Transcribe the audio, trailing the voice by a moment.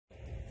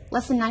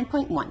Lesson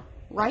 9.1,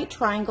 Right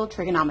Triangle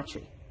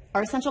Trigonometry.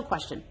 Our essential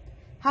question,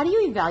 how do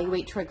you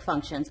evaluate trig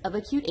functions of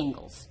acute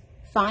angles,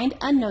 find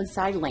unknown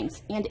side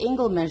lengths and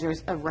angle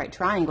measures of right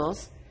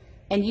triangles,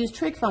 and use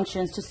trig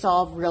functions to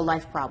solve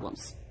real-life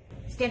problems?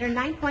 Standard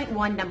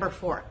 9.1, number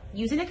 4,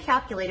 using a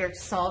calculator to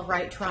solve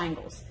right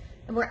triangles.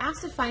 And we're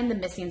asked to find the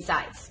missing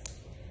sides.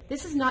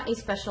 This is not a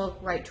special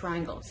right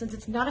triangle. Since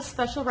it's not a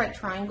special right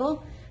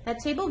triangle, that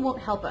table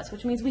won't help us,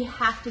 which means we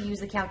have to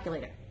use the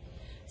calculator.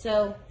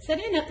 So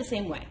setting it up the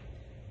same way.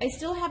 I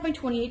still have my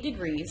 28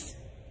 degrees.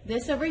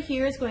 This over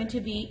here is going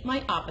to be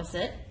my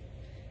opposite.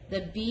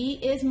 The B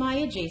is my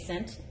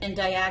adjacent, and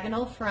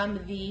diagonal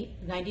from the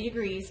 90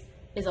 degrees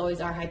is always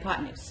our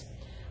hypotenuse.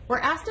 We're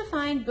asked to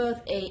find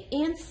both A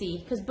and C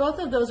because both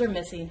of those are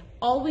missing.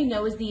 All we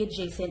know is the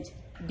adjacent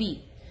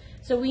B.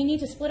 So we need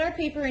to split our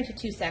paper into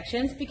two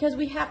sections because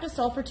we have to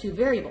solve for two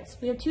variables.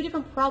 We have two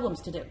different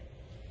problems to do.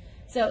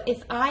 So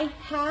if I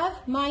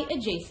have my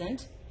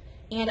adjacent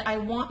and I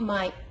want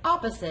my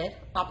opposite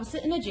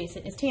and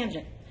adjacent is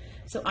tangent.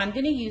 So I'm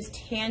going to use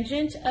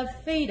tangent of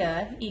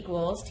theta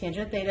equals,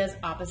 tangent of theta is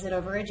opposite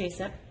over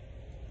adjacent.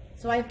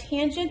 So I have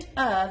tangent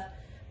of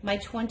my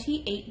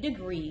 28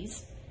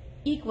 degrees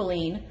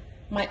equaling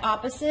my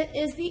opposite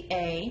is the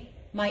A,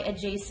 my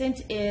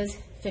adjacent is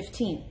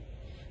 15.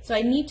 So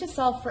I need to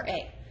solve for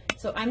A.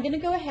 So I'm going to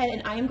go ahead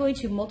and I am going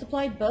to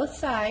multiply both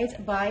sides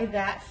by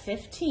that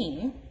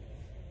 15.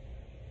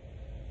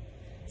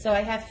 So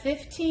I have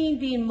 15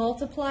 being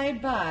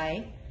multiplied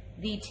by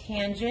the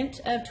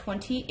tangent of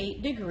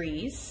 28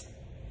 degrees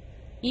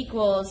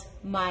equals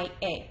my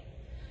A.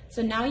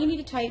 So now you need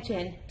to type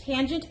in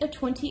tangent of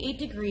 28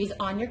 degrees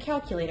on your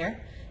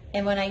calculator.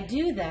 And when I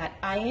do that,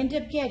 I end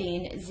up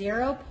getting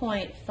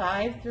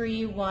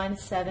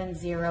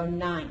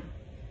 0.531709.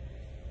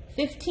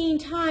 15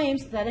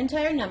 times that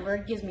entire number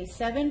gives me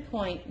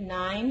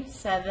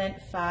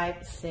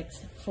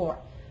 7.97564.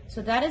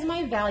 So that is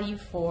my value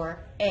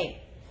for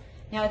A.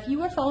 Now if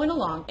you are following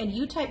along and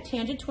you type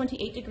tangent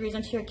 28 degrees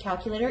onto your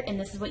calculator and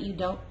this is what you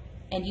don't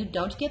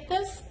get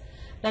this,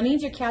 that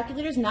means your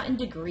calculator is not in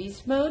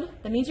degrees mode.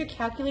 That means your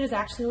calculator is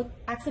actually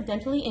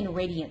accidentally in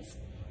radians.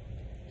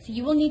 So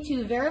you will need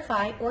to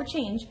verify or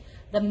change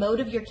the mode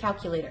of your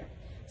calculator.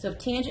 So if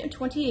tangent of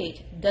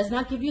 28 does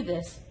not give you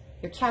this,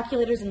 your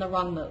calculator is in the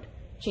wrong mode.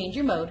 Change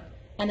your mode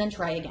and then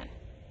try again.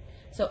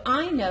 So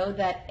I know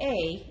that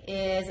A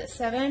is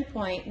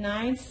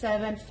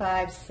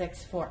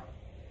 7.97564.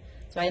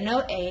 So I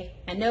know A,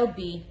 I know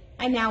B,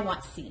 I now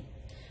want C.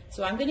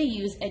 So I'm going to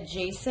use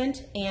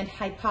adjacent and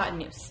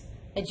hypotenuse.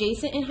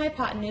 Adjacent and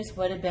hypotenuse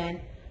would have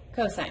been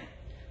cosine.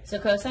 So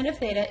cosine of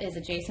theta is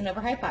adjacent over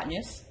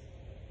hypotenuse,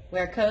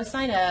 where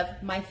cosine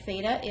of my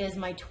theta is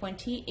my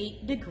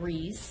 28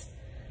 degrees,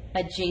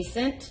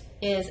 adjacent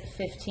is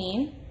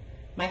 15,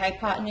 my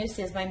hypotenuse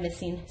is my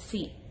missing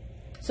C.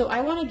 So I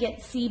want to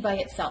get C by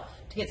itself.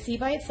 To get C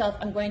by itself,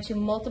 I'm going to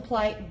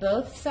multiply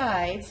both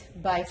sides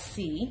by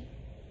C.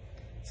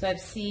 So I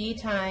have C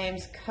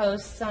times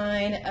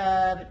cosine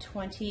of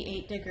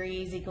 28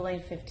 degrees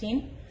equaling 15.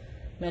 I'm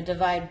going to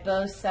divide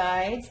both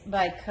sides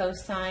by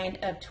cosine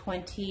of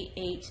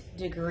 28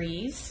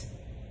 degrees.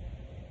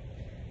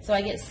 So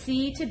I get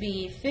C to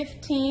be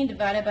 15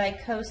 divided by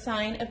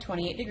cosine of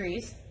 28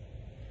 degrees.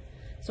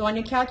 So on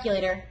your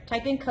calculator,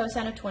 type in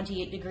cosine of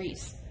 28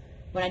 degrees.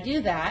 When I do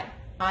that,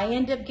 I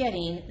end up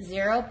getting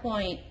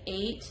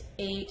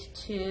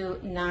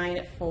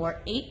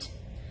 0.882948.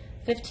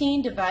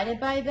 15 divided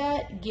by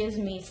that gives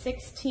me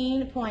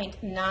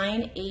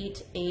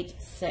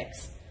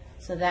 16.9886.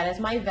 So that is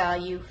my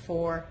value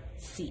for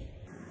C.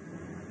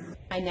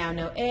 I now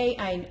know A,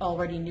 I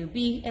already knew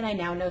B, and I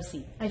now know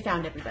C. I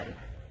found everybody.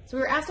 So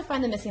we were asked to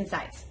find the missing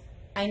sides.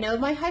 I know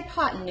my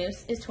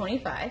hypotenuse is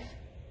 25.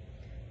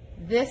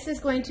 This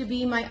is going to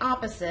be my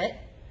opposite,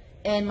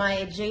 and my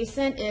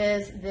adjacent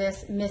is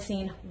this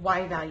missing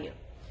Y value.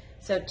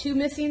 So two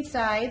missing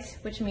sides,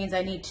 which means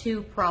I need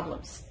two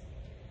problems.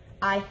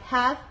 I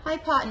have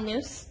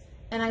hypotenuse,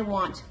 and I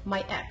want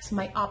my X,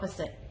 my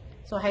opposite.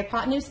 So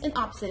hypotenuse and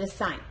opposite is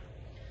sine.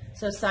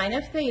 So sine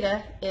of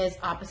theta is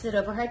opposite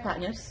over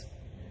hypotenuse.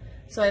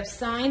 So I have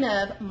sine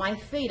of my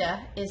theta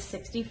is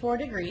 64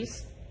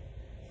 degrees.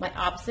 My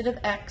opposite of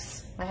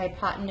X, my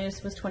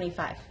hypotenuse was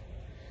 25.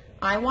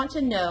 I want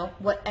to know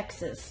what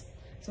X is.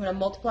 So I'm going to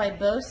multiply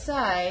both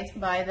sides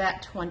by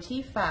that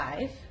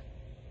 25.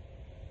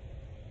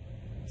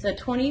 So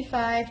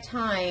 25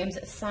 times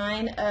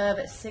sine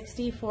of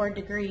 64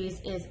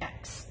 degrees is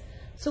X.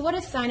 So what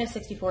is sine of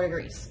 64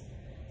 degrees?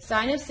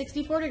 Sine of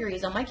 64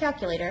 degrees on my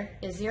calculator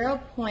is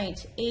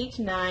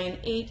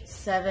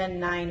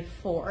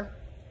 0.898794.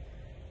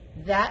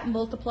 That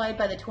multiplied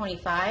by the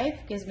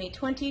 25 gives me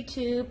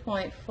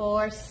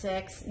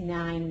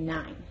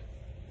 22.4699.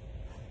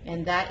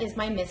 And that is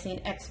my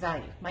missing X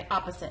value, my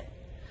opposite.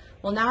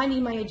 Well, now I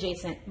need my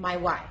adjacent, my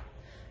Y.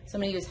 So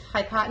I'm going to use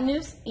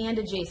hypotenuse and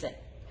adjacent.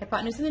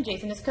 Hypotenuse and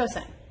adjacent is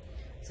cosine.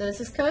 So this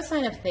is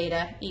cosine of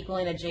theta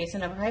equaling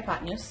adjacent over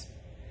hypotenuse.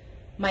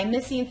 My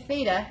missing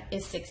theta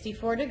is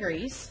 64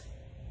 degrees.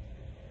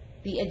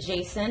 The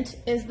adjacent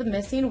is the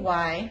missing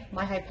y.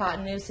 My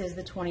hypotenuse is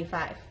the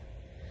 25. I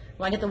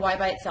want to get the y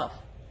by itself.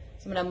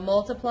 So I'm going to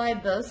multiply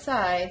both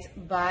sides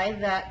by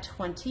that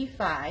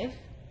 25.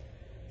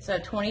 So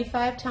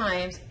 25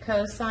 times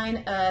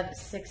cosine of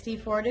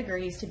 64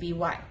 degrees to be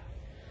y.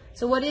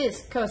 So what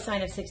is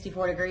cosine of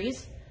 64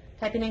 degrees?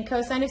 Typing in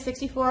cosine of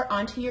 64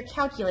 onto your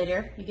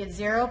calculator, you get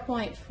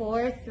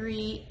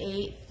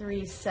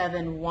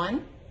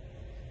 0.438371.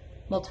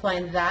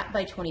 Multiplying that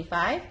by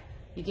 25,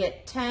 you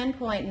get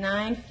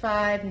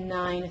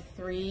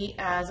 10.9593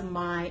 as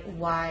my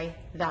y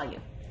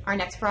value. Our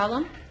next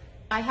problem,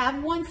 I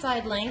have one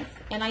side length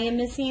and I am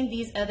missing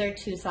these other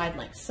two side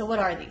lengths. So what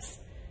are these?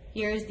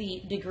 Here's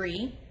the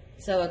degree,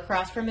 so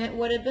across from it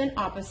would have been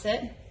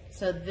opposite.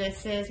 So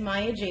this is my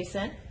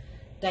adjacent.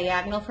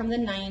 Diagonal from the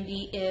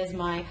 90 is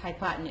my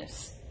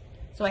hypotenuse.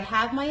 So I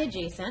have my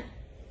adjacent.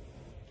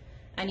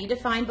 I need to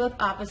find both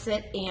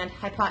opposite and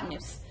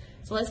hypotenuse.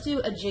 So let's do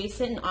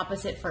adjacent and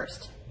opposite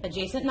first.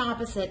 Adjacent and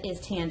opposite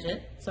is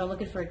tangent. So I'm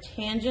looking for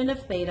tangent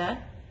of theta,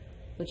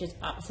 which is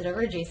opposite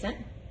over adjacent.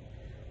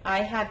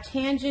 I have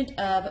tangent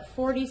of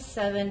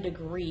 47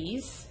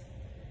 degrees.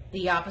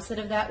 The opposite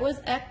of that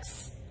was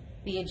x.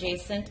 The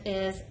adjacent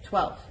is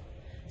 12.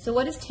 So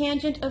what is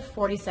tangent of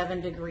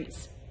 47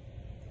 degrees?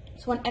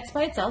 So I want x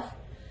by itself.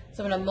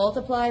 So I'm going to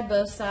multiply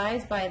both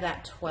sides by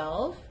that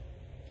 12.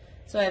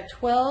 So I have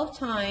 12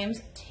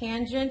 times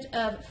tangent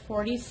of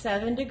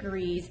 47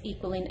 degrees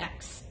equaling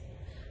x.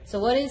 So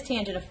what is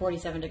tangent of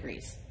 47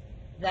 degrees?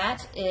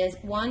 That is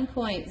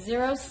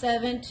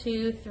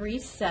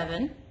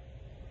 1.07237.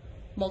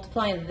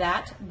 Multiplying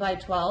that by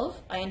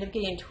 12, I end up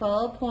getting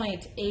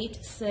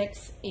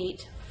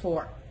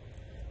 12.8684.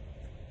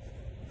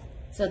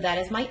 So that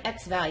is my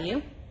x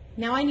value.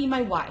 Now I need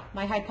my y,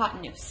 my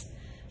hypotenuse.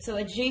 So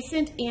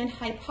adjacent and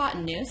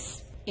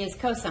hypotenuse is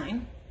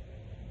cosine.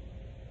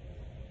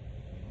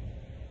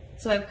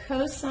 So I have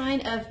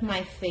cosine of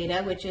my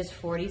theta, which is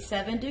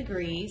 47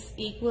 degrees,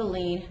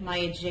 equaling my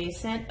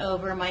adjacent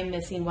over my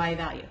missing y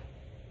value.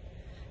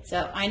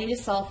 So I need to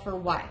solve for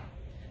y.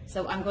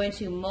 So I'm going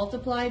to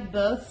multiply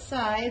both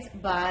sides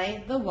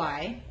by the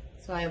y.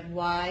 So I have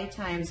y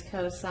times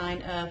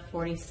cosine of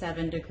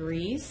 47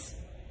 degrees.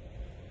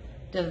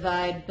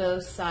 Divide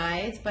both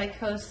sides by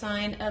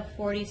cosine of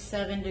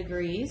 47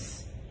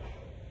 degrees.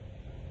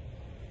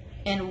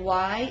 And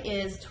y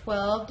is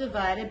 12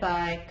 divided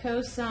by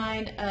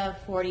cosine of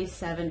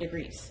 47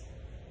 degrees.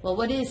 Well,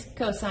 what is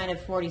cosine of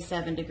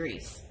 47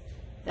 degrees?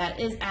 That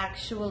is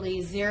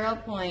actually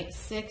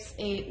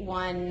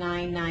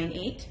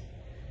 0.681998.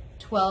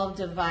 12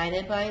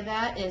 divided by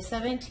that is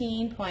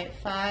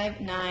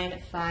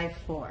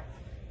 17.5954.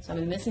 So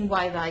I'm missing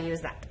y value is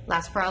that.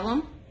 Last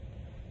problem.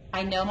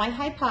 I know my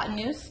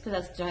hypotenuse because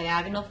that's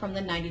diagonal from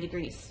the 90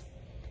 degrees.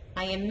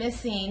 I am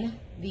missing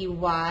the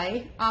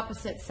y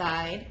opposite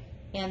side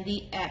and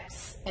the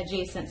x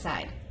adjacent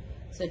side.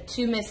 So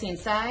two missing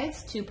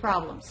sides, two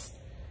problems.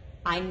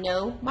 I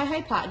know my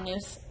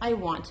hypotenuse, I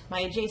want my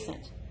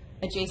adjacent.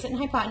 Adjacent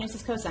and hypotenuse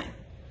is cosine.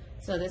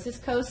 So this is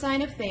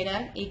cosine of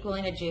theta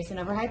equaling adjacent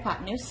over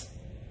hypotenuse.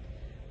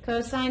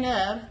 Cosine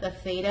of the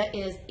theta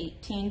is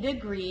 18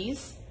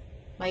 degrees.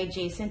 My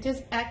adjacent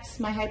is x,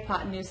 my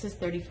hypotenuse is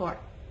 34.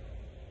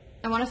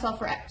 I want to solve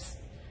for x.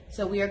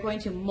 So we are going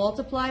to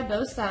multiply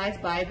both sides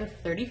by the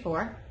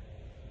 34.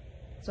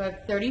 So I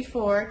have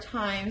 34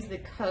 times the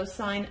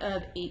cosine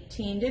of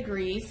 18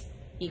 degrees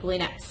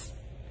equaling x.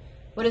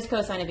 What is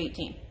cosine of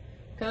 18?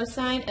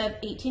 Cosine of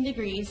 18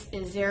 degrees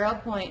is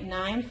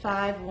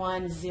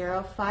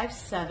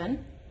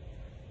 0.951057.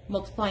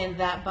 Multiplying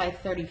that by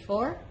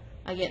 34,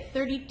 I get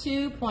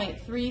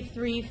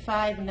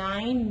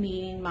 32.3359,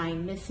 meaning my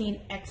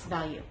missing x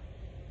value.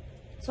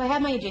 So I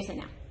have my adjacent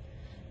now.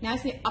 Now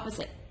it's the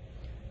opposite.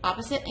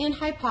 Opposite and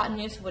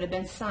hypotenuse would have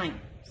been sine.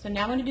 So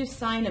now I'm going to do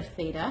sine of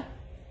theta.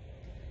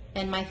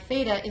 And my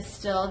theta is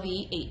still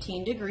the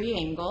 18 degree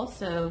angle.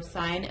 So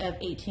sine of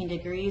 18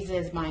 degrees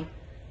is my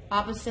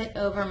opposite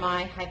over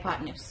my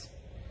hypotenuse.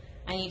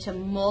 I need to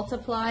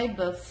multiply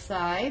both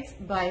sides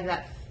by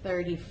that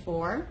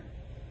 34.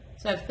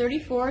 So I have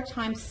 34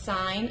 times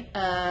sine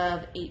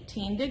of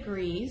 18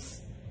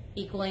 degrees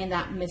equaling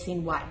that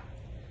missing y.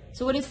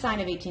 So what is sine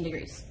of 18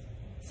 degrees?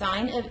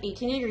 Sine of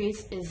 18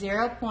 degrees is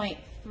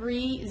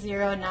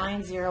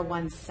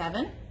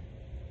 0.309017.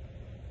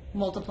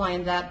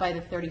 Multiplying that by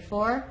the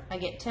 34, I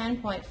get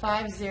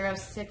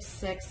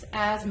 10.5066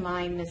 as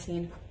my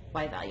missing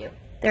y value.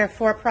 There are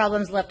 4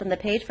 problems left on the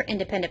page for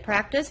independent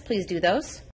practice. Please do those.